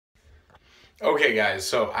Okay, guys,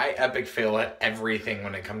 so I epic fail at everything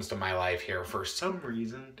when it comes to my life here for some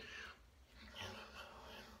reason.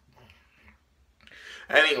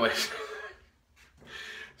 Anyways,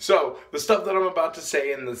 so the stuff that I'm about to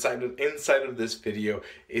say inside of this video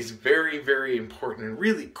is very, very important and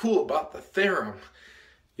really cool about the theorem.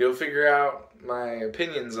 You'll figure out my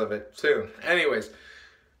opinions of it soon. Anyways,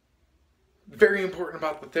 very important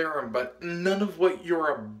about the theorem, but none of what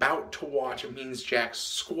you're about to watch means jack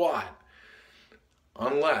squat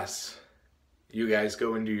unless you guys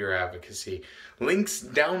go and do your advocacy. Links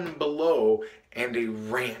down below and a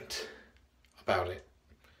rant about it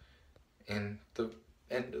in the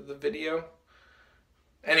end of the video.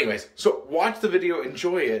 Anyways, so watch the video,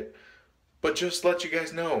 enjoy it, but just let you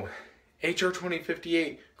guys know, HR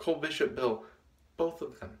 2058, Cole Bishop bill, both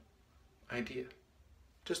of them, idea.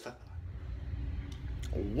 Just a thought.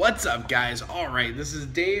 What's up, guys? All right, this is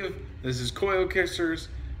Dave, this is Coil Kissers,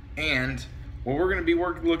 and what we're going to be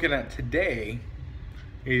looking at today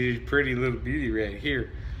is pretty little beauty right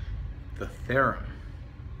here, the theorem.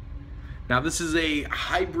 Now, this is a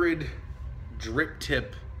hybrid drip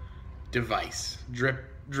tip device,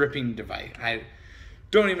 dripping device. I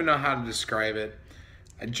don't even know how to describe it.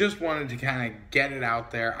 I just wanted to kind of get it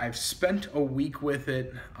out there. I've spent a week with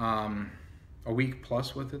it, a week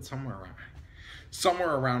plus with it, somewhere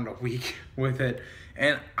around a week with it.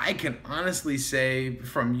 And I can honestly say,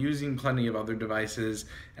 from using plenty of other devices,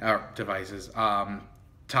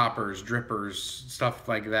 toppers, drippers, stuff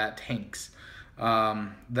like that, tanks,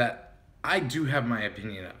 that I do have my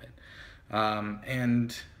opinion of it.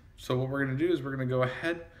 And so what we're going to do is we're going to go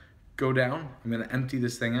ahead, go down. I'm going to empty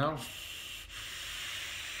this thing out.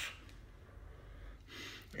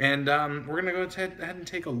 And we're going to go ahead and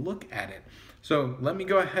take a look at it. So let me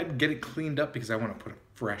go ahead and get it cleaned up because I want to put a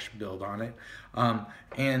fresh build on it.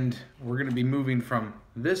 And we're going to be moving from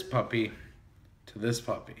this puppy to this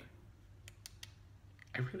puppy.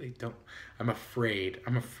 I really don't, I'm afraid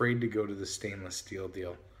to go to the stainless steel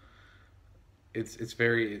deal.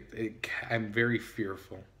 I'm very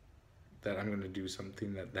fearful that I'm going to do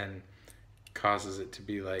something that then causes it to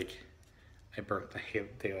be like I burnt the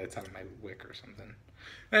daylights out of my wick or something.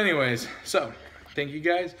 Anyways, so thank you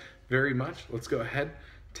guys very much. Let's go ahead,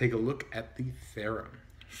 take a look at the theorem.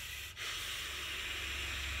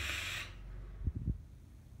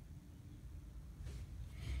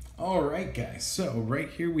 All right, guys, so right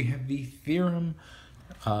here we have the theorem.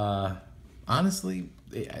 Honestly,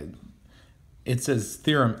 it says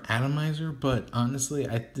theorem atomizer, but honestly,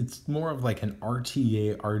 it's more of like an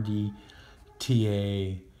RTA,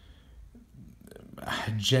 RDTA,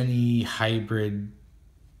 Jenny hybrid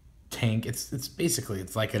tank. It's basically,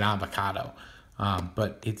 it's like an avocado,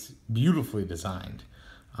 but it's beautifully designed.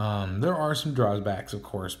 There are some drawbacks, of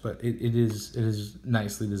course, but it is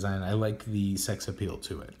nicely designed. I like the sex appeal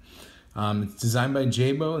to it. It's designed by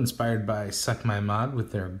Jabo, inspired by Suck My Mod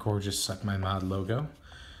with their gorgeous Suck My Mod logo.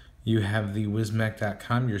 You have the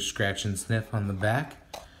Wismec.com, your scratch and sniff on the back.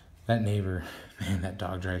 That neighbor, man, that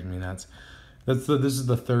dog drives me nuts. This is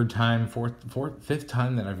the fifth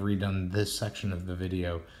time that I've redone this section of the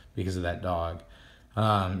video because of that dog.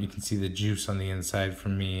 You can see the juice on the inside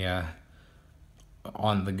from me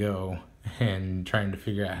on the go and trying to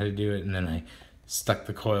figure out how to do it, and then I stuck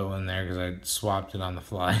the coil in there because I swapped it on the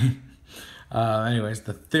fly. Anyways,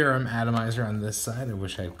 the theorem atomizer on this side. I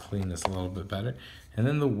wish I'd cleaned this a little bit better. And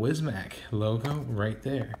then the Wismec logo right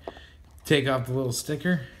there. Take off the little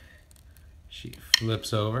sticker. She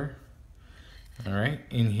flips over. All right,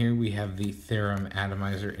 in here we have the theorem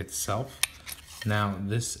atomizer itself. Now,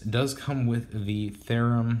 this does come with the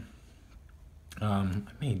theorem. I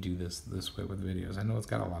may do this way with videos. I know it's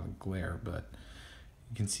got a lot of glare, but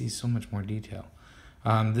you can see so much more detail.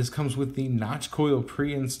 This comes with the notch coil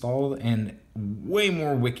pre-installed and way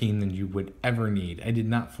more wicking than you would ever need. I did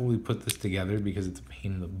not fully put this together because it's a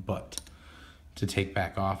pain in the butt to take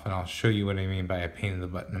back off, and I'll show you what I mean by a pain in the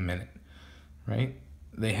butt in a minute, right?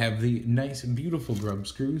 They have the nice, beautiful grub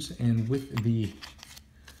screws, and with the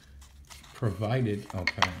provided,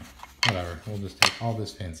 okay, whatever, we'll just take all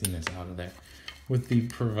this fanciness out of there. With the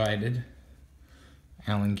provided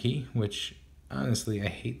Allen key, which honestly I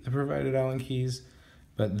hate the provided Allen keys,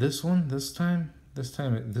 but this time they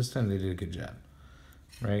did a good job,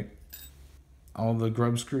 right? All the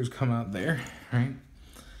grub screws come out there, right?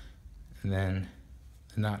 And then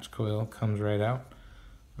the notch coil comes right out.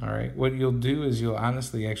 All right, what you'll do is you'll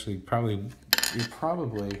honestly actually probably, oops,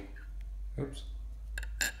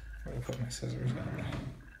 where did I put my scissors on?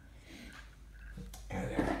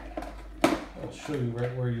 There. I'll show you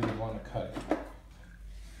right where you would want to cut it.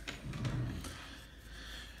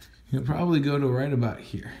 You'll probably go to right about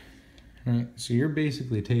here, Right, so you're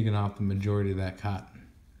basically taking off the majority of that cotton,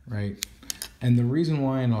 right? And the reason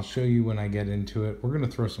why, and I'll show you when I get into it, we're going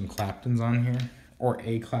to throw some Claptons on here, or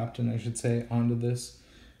a Clapton, I should say, onto this.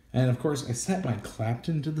 And of course, I set my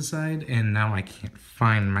Clapton to the side, and now I can't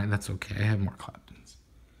find my, that's okay, I have more Claptons.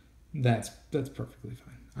 That's perfectly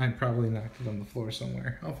fine. I probably knocked it on the floor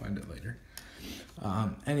somewhere. I'll find it later.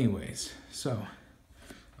 Anyways, so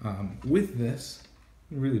with this,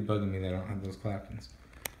 really bugging me that I don't have those Claptons.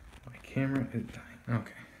 My camera is dying.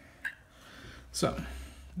 Okay. So,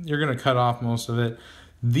 you're going to cut off most of it.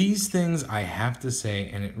 These things, I have to say,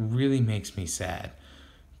 and it really makes me sad,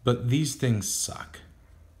 but these things suck.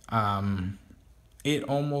 It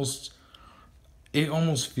almost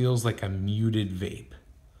feels like a muted vape.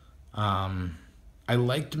 I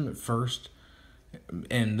liked them at first,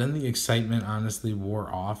 and then the excitement honestly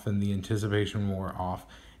wore off, and the anticipation wore off,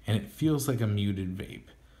 and it feels like a muted vape.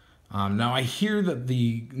 Now I hear that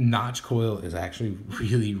the notch coil is actually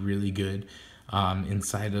really, really good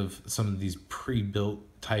inside of some of these pre-built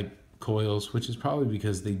type coils, which is probably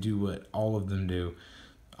because they do what all of them do,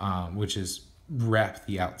 which is wrap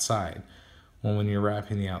the outside. Well, when you're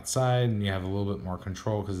wrapping the outside and you have a little bit more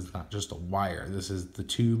control because it's not just a wire. This is the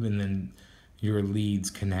tube, and then your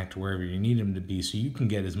leads connect wherever you need them to be, so you can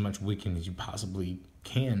get as much wicking as you possibly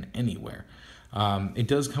can anywhere. It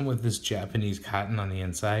does come with this Japanese cotton on the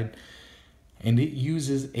inside, and it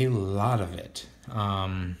uses a lot of it,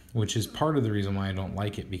 which is part of the reason why I don't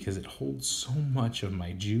like it, because it holds so much of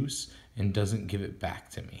my juice and doesn't give it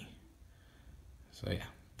back to me. So yeah,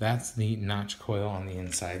 that's the notch coil on the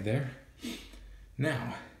inside there.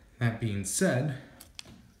 Now, that being said,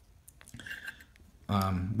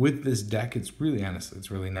 with this deck, it's really, honestly,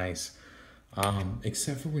 it's really nice.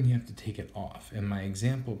 Except for when you have to take it off. And my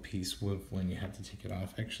example piece with when you have to take it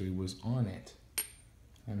off actually was on it.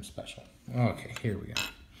 I'm special. Okay, here we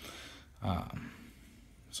go.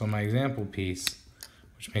 So my example piece,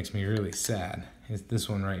 which makes me really sad, is this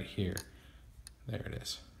one right here. There it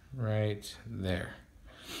is. Right there.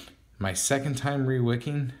 My second time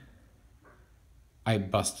re-wicking, I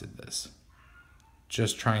busted this.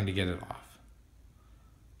 Just trying to get it off.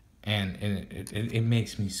 And it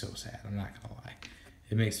makes me so sad. I'm not gonna lie.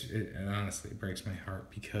 It honestly breaks my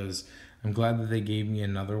heart, because I'm glad that they gave me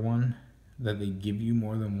another one, that they give you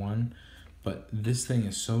more than one, but this thing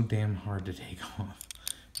is so damn hard to take off.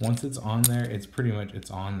 Once it's on there, it's pretty much,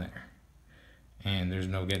 it's on there, and there's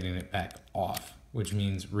no getting it back off, which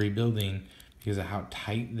means rebuilding, because of how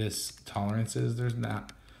tight this tolerance is,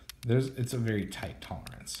 it's a very tight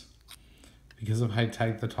tolerance. Because of how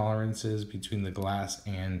tight the tolerance is between the glass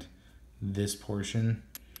and this portion,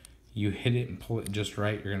 you hit it and pull it just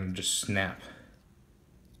right, you're gonna just snap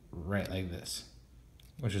right like this,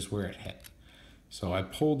 which is where it hit. So I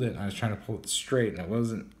pulled it, and I was trying to pull it straight, and I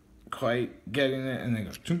wasn't quite getting it, and then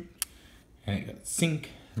it goes, and it got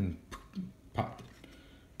sink and popped it.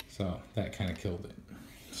 So that kind of killed it.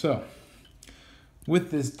 So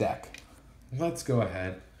with this deck, let's go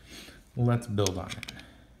ahead, let's build on it.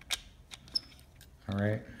 All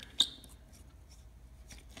right.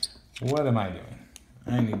 What am I doing?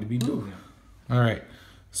 I need to be building. All right.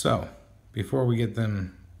 So before we get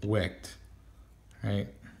them wicked, right,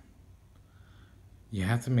 you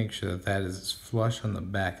have to make sure that that is as flush on the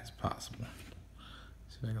back as possible.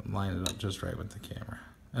 See if I can line it up just right with the camera.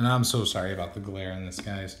 And I'm so sorry about the glare in this,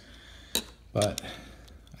 guys, but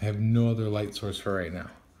I have no other light source for right now.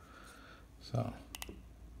 So.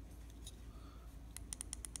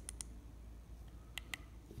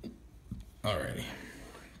 Alrighty.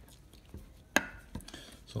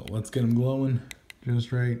 So let's get them glowing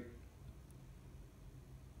just right.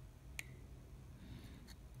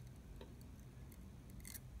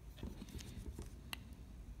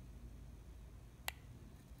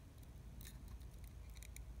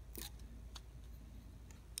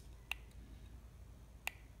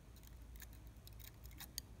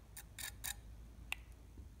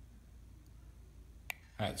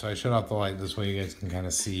 Alright, so I shut off the light this way you guys can kind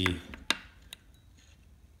of see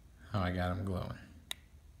how I got them glowing.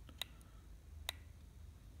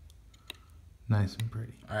 Nice and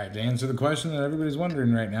pretty. All right, to answer the question that everybody's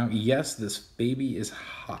wondering right now, yes, this baby is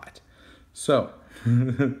hot. So,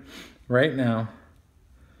 right now,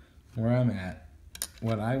 where I'm at,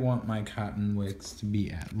 what I want my cotton wicks to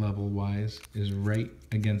be at level-wise is right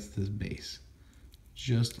against this base.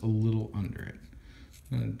 Just a little under it.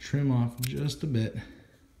 I'm gonna trim off just a bit.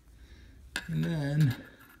 And then,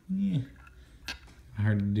 yeah,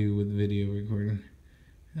 hard to do with video recording.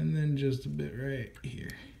 And then just a bit right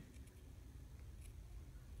here.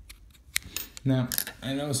 Now,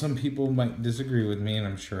 I know some people might disagree with me, and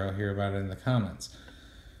I'm sure I'll hear about it in the comments.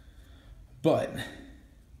 But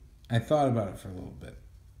I thought about it for a little bit.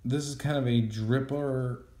 This is kind of a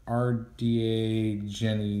dripper RDA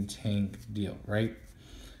Jenny tank deal, right?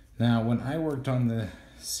 Now, when I worked on the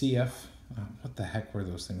CF, what the heck were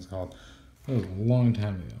those things called? That was a long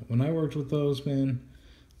time ago. When I worked with those, man,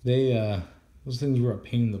 those things were a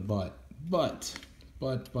pain in the butt. But,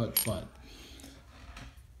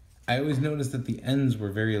 I always noticed that the ends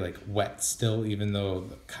were very like wet still, even though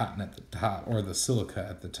the cotton at the top or the silica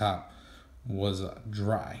at the top was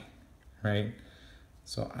dry, right?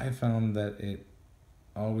 So I found that it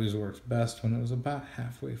always works best when it was about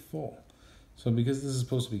halfway full. So because this is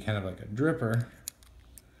supposed to be kind of like a dripper,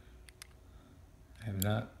 I have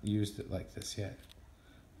not used it like this yet.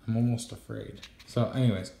 I'm almost afraid. So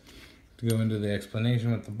anyways, to go into the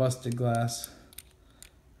explanation with the busted glass,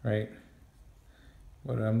 right?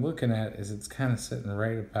 What I'm looking at is it's kind of sitting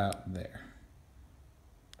right about there,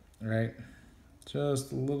 right?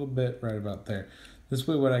 Just a little bit right about there. This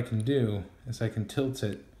way what I can do is I can tilt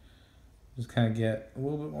it, just kind of get a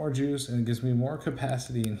little bit more juice, and it gives me more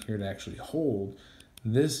capacity in here to actually hold.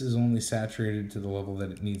 This is only saturated to the level that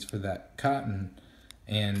it needs for that cotton,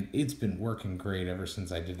 and it's been working great ever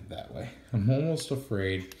since I did it that way. I'm almost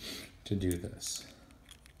afraid to do this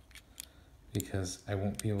because I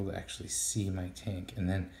won't be able to actually see my tank, and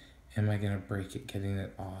then am I gonna break it getting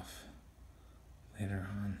it off later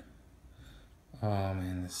on? Oh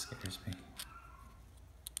man, this scares me.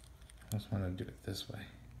 I just want to do it this way.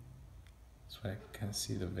 This way I can kind of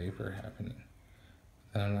see the vapor happening.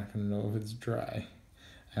 Then I'm not gonna know if it's dry.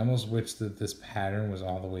 I almost wish that this pattern was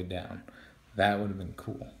all the way down. That would have been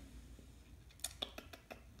cool.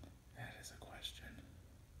 That is a question.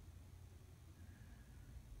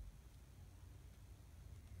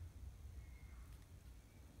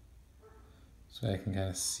 So I can kind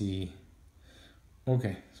of see.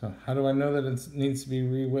 Okay, so how do I know that it needs to be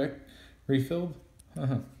refilled?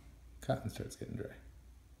 Cotton starts getting dry.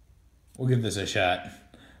 We'll give this a shot.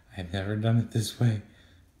 I've never done it this way.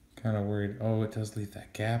 Kind of worried. Oh, it does leave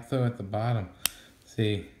that gap though at the bottom.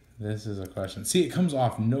 See, this is a question. See, it comes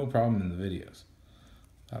off no problem in the videos.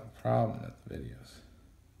 Not a problem at the videos.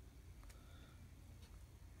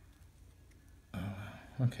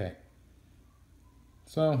 Oh, okay.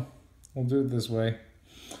 So, we'll do it this way.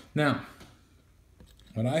 Now,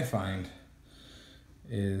 what I find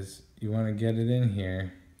is you want to get it in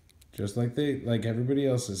here just like everybody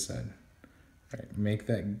else has said.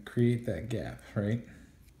 Right? Create that gap, right?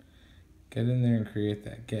 Get in there and create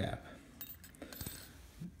that gap.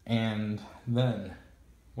 And then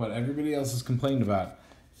what everybody else has complained about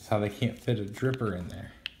is how they can't fit a dripper in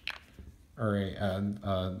there or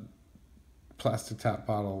a plastic top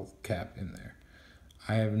bottle cap in there.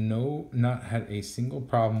 I have not had a single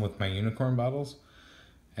problem with my unicorn bottles,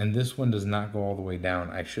 and this one does not go all the way down.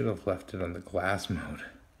 I should have left it on the glass mode.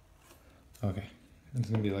 Okay, it's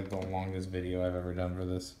gonna be like the longest video I've ever done for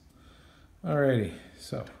this. Alrighty,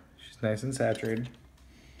 so she's nice and saturated.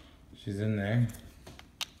 She's in there.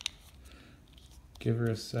 Give her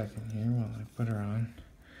a second here while I put her on.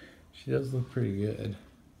 She does look pretty good.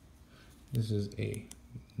 This is a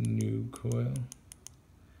new coil.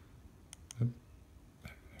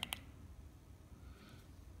 Back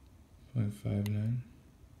there. 0.59.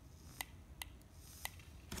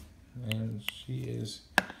 And she is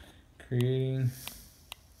creating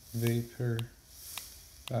vapor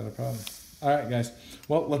without a problem. All right, guys.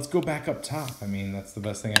 Well, let's go back up top. I mean, that's the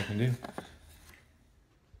best thing I can do.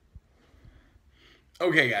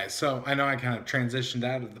 Okay, guys. So I know I kind of transitioned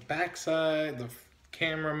out of the backside, the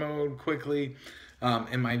camera mode quickly,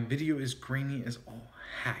 and my video is grainy as all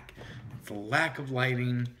heck. It's the lack of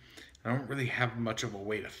lighting. I don't really have much of a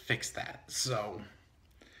way to fix that. So.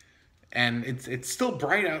 And it's still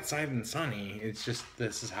bright outside and sunny. It's just,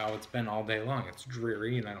 this is how it's been all day long. It's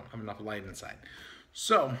dreary and I don't have enough light inside.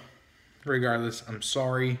 So, regardless, I'm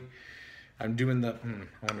sorry. I'm doing the,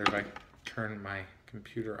 I wonder if I turn my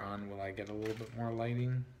computer on, will I get a little bit more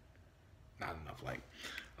lighting? Not enough light.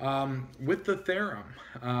 With the Theorem,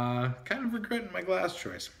 kind of regretting my glass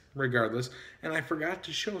choice, regardless. And I forgot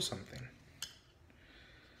to show something.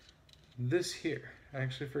 This here, I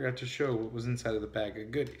actually forgot to show what was inside of the bag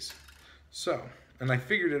of goodies. So, and I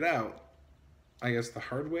figured it out, I guess the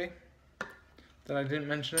hard way, that I didn't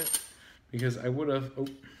mention it, because I would have,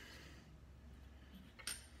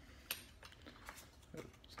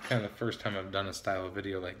 it's kind of the first time I've done a style of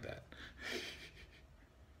video like that.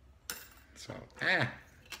 So,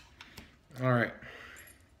 all right.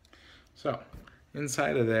 So,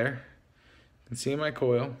 inside of there, you can see my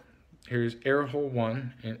coil. Here's air hole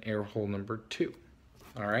 1 and air hole number 2.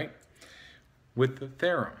 All right. With the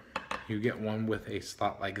Theorem, you get one with a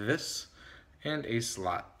slot like this, and a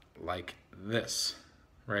slot like this,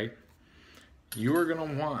 right? You are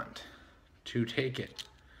gonna want to take it,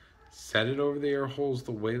 set it over the air holes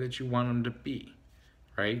the way that you want them to be,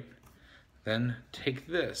 right? Then take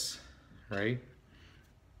this, right?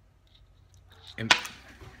 And,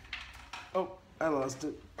 oh, I lost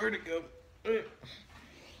it. Where'd it go?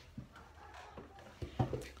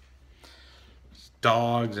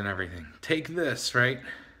 Dogs and everything. Take this, right?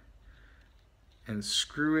 And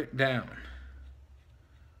screw it down.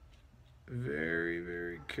 Very,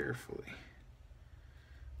 very carefully.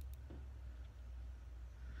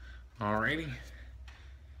 Alrighty.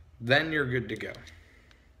 Then you're good to go.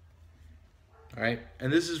 Alright,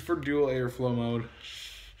 and this is for dual airflow mode.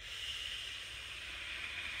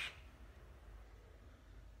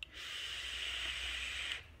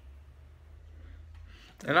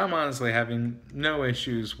 And I'm honestly having no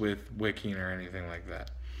issues with wicking or anything like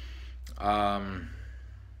that.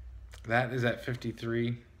 That is at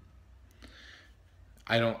 53.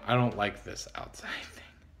 I don't like this outside thing.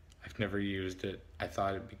 I've never used it. I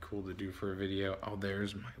thought it'd be cool to do for a video. Oh,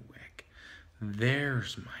 there's my wick.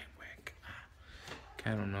 There's my wick.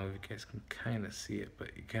 I don't know if you guys can kind of see it,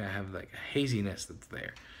 but you kind of have like a haziness that's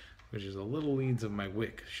there, which is the little leads of my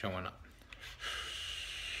wick showing up.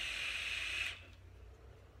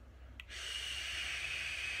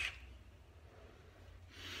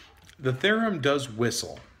 The Theorem does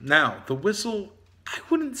whistle. Now, the whistle, I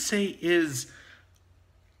wouldn't say is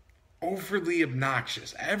overly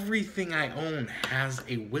obnoxious. Everything I own has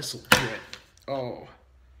a whistle to it. Oh,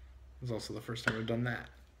 it's also the first time I've done that.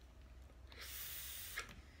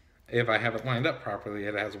 If I have it lined up properly,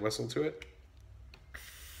 it has a whistle to it.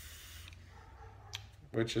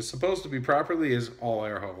 Which is supposed to be properly is all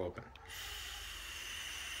air hole open.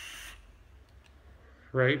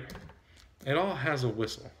 Right? It all has a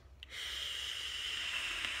whistle.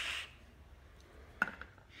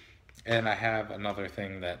 And I have another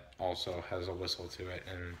thing that also has a whistle to it,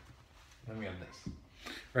 and let me have this.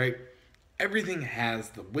 Right? Everything has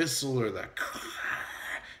the whistle or the...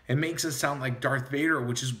 It makes us sound like Darth Vader,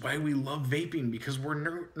 which is why we love vaping, because we're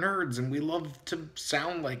nerds and we love to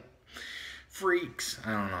sound like freaks.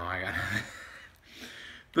 I don't know.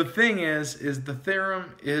 The thing is the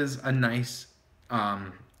Theorem is a nice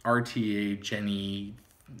RTA Jenny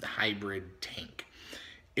hybrid tank.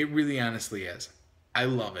 It really honestly is. I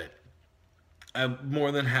love it. I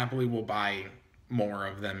more than happily will buy more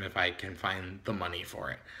of them if I can find the money for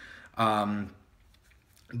it.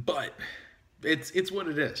 But it's what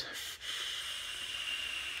it is.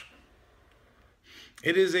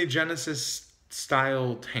 It is a Genesis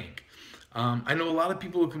style tank. I know a lot of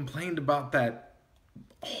people have complained about that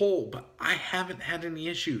hole, but I haven't had any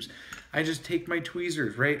issues. I just take my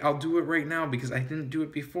tweezers, right? I'll do it right now because I didn't do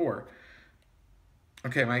it before.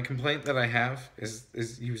 Okay, my complaint that I have is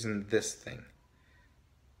using this thing.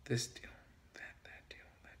 This deal. That deal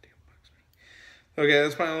bugs me. Okay,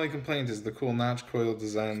 that's my only complaint is the cool notch coil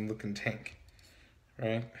design looking tank.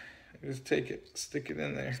 Right? I just take it, stick it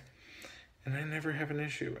in there, and I never have an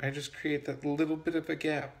issue. I just create that little bit of a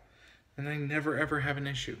gap, and I never ever have an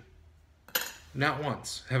issue. Not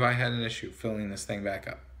once have I had an issue filling this thing back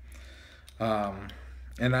up.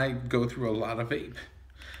 And I go through a lot of vape.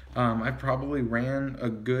 I probably ran a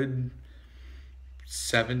good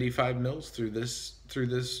 75 mils through this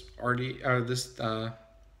RD I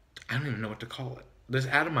don't even know what to call it. This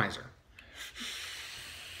atomizer.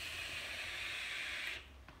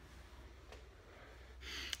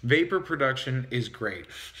 Vapor production is great.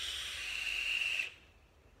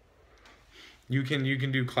 You can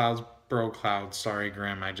do clouds, bro, clouds. Sorry,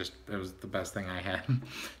 Graham, it was the best thing I had.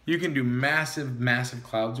 You can do massive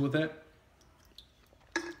clouds with it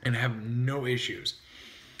and have no issues.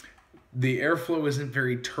 The airflow isn't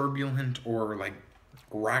very turbulent or like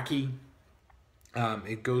rocky.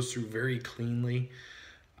 It goes through very cleanly.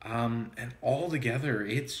 And all together,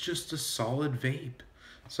 it's just a solid vape.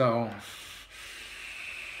 So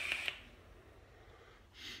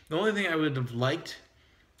the only thing I would have liked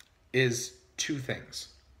is two things,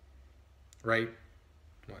 right?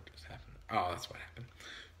 What just happened? Oh, that's what happened.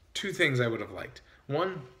 Two things I would have liked.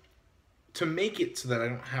 One, to make it so that I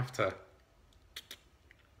don't have to,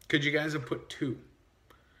 could you guys have put two,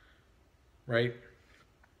 right?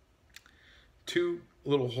 Two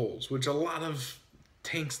little holes, which a lot of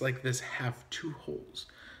tanks like this have two holes.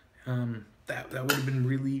 That would have been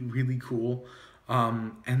really cool.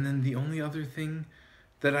 And then the only other thing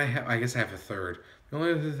that I have, I guess I have a third. The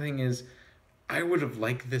only other thing is I would have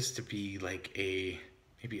liked this to be like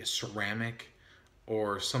maybe a ceramic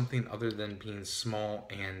or something other than being small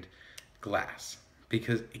and glass,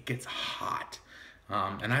 because it gets hot.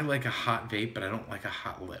 And I like a hot vape, but I don't like a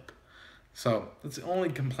hot lip. So that's the only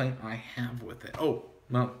complaint I have with it. Oh,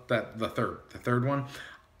 no, the third one.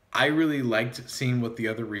 I really liked seeing what the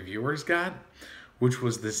other reviewers got, which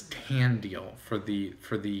was this tan deal for the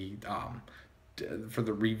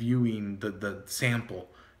reviewing the sample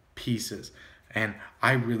pieces, and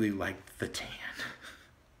I really liked the tan.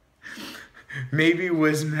 Maybe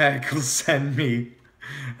Wismec will send me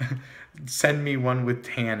one with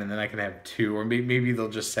tan, and then I can have two, or maybe they'll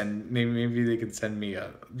just maybe they can send me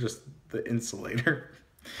just the insulator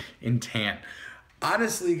in tan.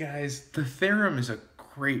 Honestly, guys, the Theorem is a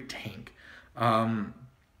great tank.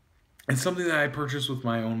 It's something that I purchased with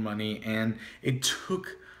my own money, and it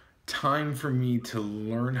took time for me to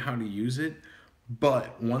learn how to use it.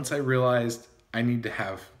 But once I realized I need to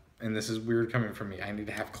have, and this is weird coming from me, I need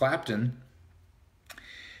to have Clapton,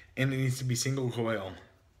 and it needs to be single coil.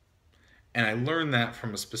 And I learned that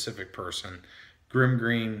from a specific person, Grim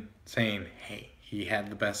Green, saying, hey, he had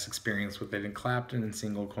the best experience with it in Clapton and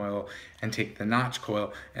single coil, and take the notch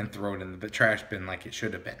coil and throw it in the trash bin like it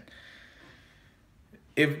should have been.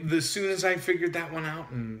 As soon as I figured that one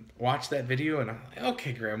out and watched that video, and I'm like,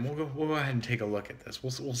 okay, Graham, we'll go ahead and take a look at this.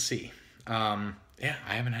 We'll see. Yeah,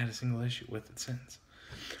 I haven't had a single issue with it since.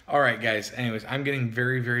 All right, guys. Anyways, I'm getting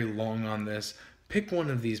very, very long on this. Pick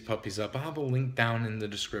one of these puppies up. I'll have a link down in the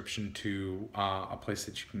description to a place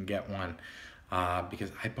that you can get one,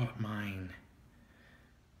 because I bought mine.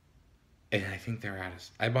 And I think they're at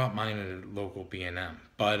us. I bought mine at a local B&M,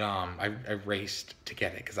 but I raced to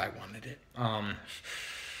get it because I wanted it. I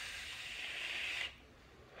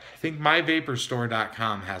think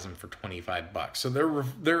myvaporstore.com has them for $25, so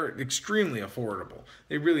they're extremely affordable.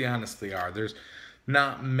 They really, honestly are. There's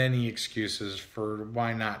not many excuses for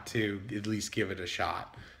why not to at least give it a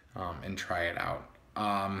shot and try it out.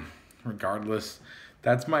 Regardless,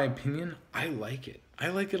 that's my opinion. I like it. I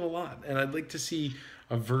like it a lot, and I'd like to see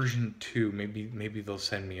a version 2. Maybe they'll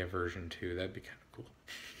send me a version 2. That'd be kind of cool.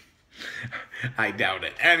 I doubt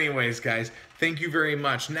it. Anyways, guys, thank you very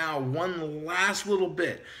much. Now, one last little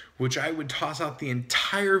bit, which I would toss out the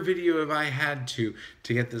entire video if I had to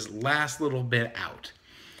get this last little bit out,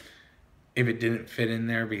 if it didn't fit in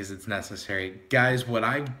there, because it's necessary. Guys, what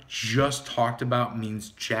I've just talked about means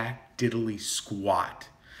jack diddly squat,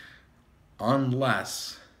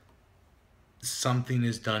 unless something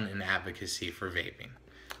is done in advocacy for vaping.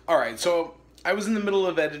 All right, so I was in the middle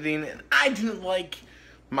of editing, and I didn't like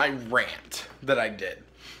my rant that I did.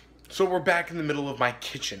 So we're back in the middle of my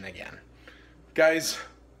kitchen again. Guys,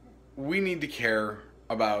 we need to care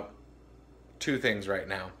about two things right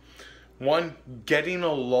now. One, getting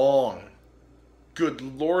along. Good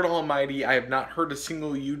Lord Almighty, I have not heard a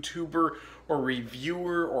single YouTuber or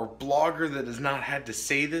reviewer or blogger that has not had to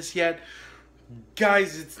say this yet.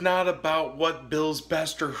 Guys, it's not about what Bill's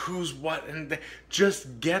best or who's what, and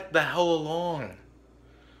just get the hell along.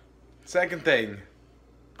 Second thing,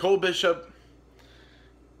 Cole Bishop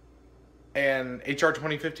and HR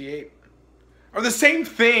 2058 are the same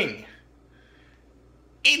thing.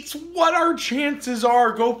 It's what our chances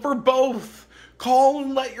are. Go for both. Call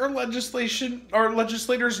and let your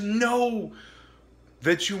legislators know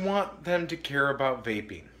that you want them to care about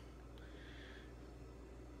vaping.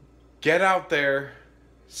 Get out there,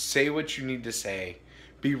 say what you need to say,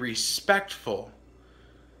 be respectful,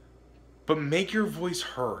 but make your voice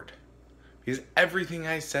heard. Because everything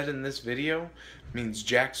I said in this video means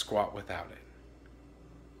jack squat without it.